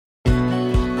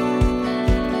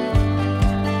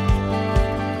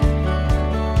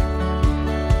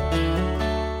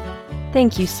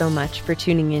Thank you so much for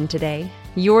tuning in today.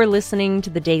 You're listening to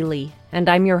The Daily, and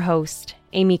I'm your host,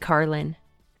 Amy Carlin.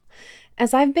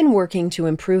 As I've been working to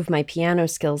improve my piano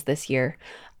skills this year,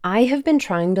 I have been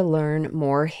trying to learn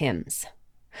more hymns.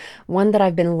 One that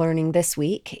I've been learning this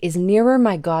week is Nearer,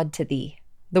 My God, to Thee.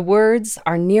 The words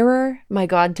are nearer, my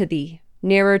God, to Thee,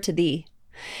 nearer to Thee.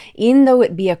 E'en though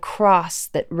it be a cross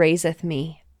that raiseth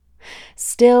me,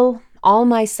 still all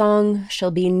my song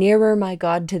shall be nearer, my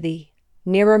God, to Thee,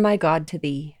 nearer, my God, to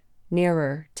Thee,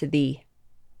 nearer to Thee.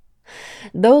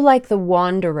 Though like the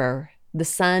wanderer, the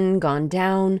sun gone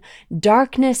down,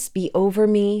 darkness be over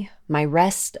me, my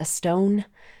rest a stone,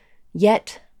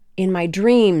 yet in my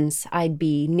dreams I'd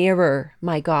be nearer,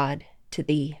 my God, to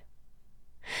Thee.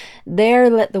 There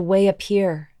let the way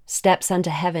appear, steps unto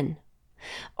heaven,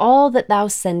 all that Thou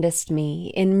sendest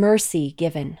me in mercy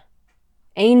given,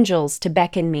 angels to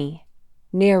beckon me,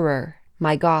 nearer,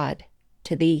 my God,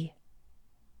 to Thee.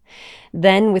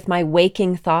 Then with my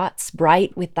waking thoughts,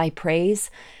 bright with Thy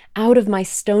praise, out of my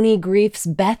stony griefs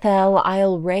Bethel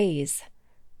I'll raise,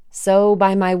 so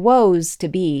by my woes to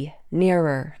be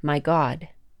nearer, my God,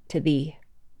 to Thee.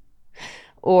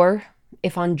 Or,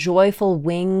 if on joyful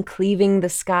wing cleaving the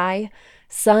sky,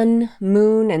 sun,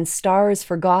 moon, and stars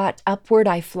forgot, upward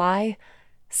I fly,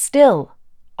 still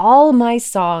all my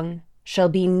song shall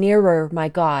be nearer, my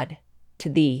God, to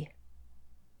Thee.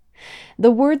 The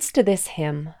words to this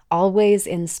hymn always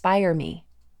inspire me.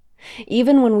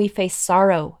 Even when we face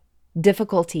sorrow,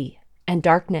 difficulty, and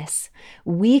darkness,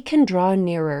 we can draw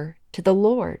nearer to the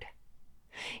Lord.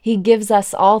 He gives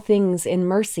us all things in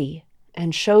mercy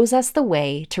and shows us the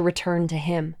way to return to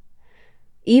Him.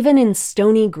 Even in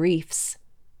stony griefs,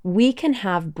 we can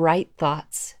have bright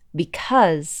thoughts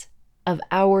because of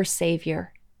our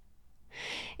Savior.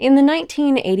 In the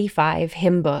 1985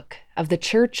 hymn book of the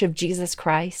Church of Jesus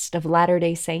Christ of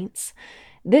Latter-day Saints,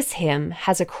 this hymn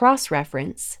has a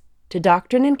cross-reference to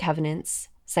Doctrine and Covenants,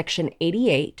 section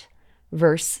 88,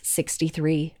 verse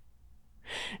 63.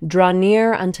 Draw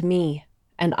near unto me,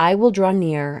 and I will draw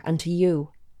near unto you.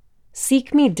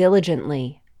 Seek me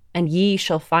diligently, and ye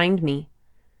shall find me.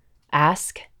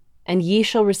 Ask, and ye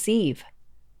shall receive.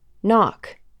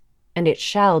 Knock, and it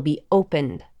shall be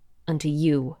opened unto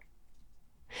you.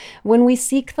 When we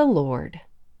seek the Lord,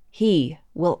 He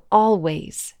will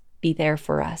always be there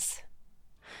for us.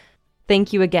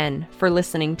 Thank you again for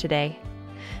listening today.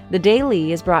 The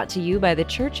Daily is brought to you by the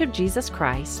Church of Jesus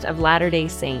Christ of Latter-day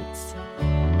Saints.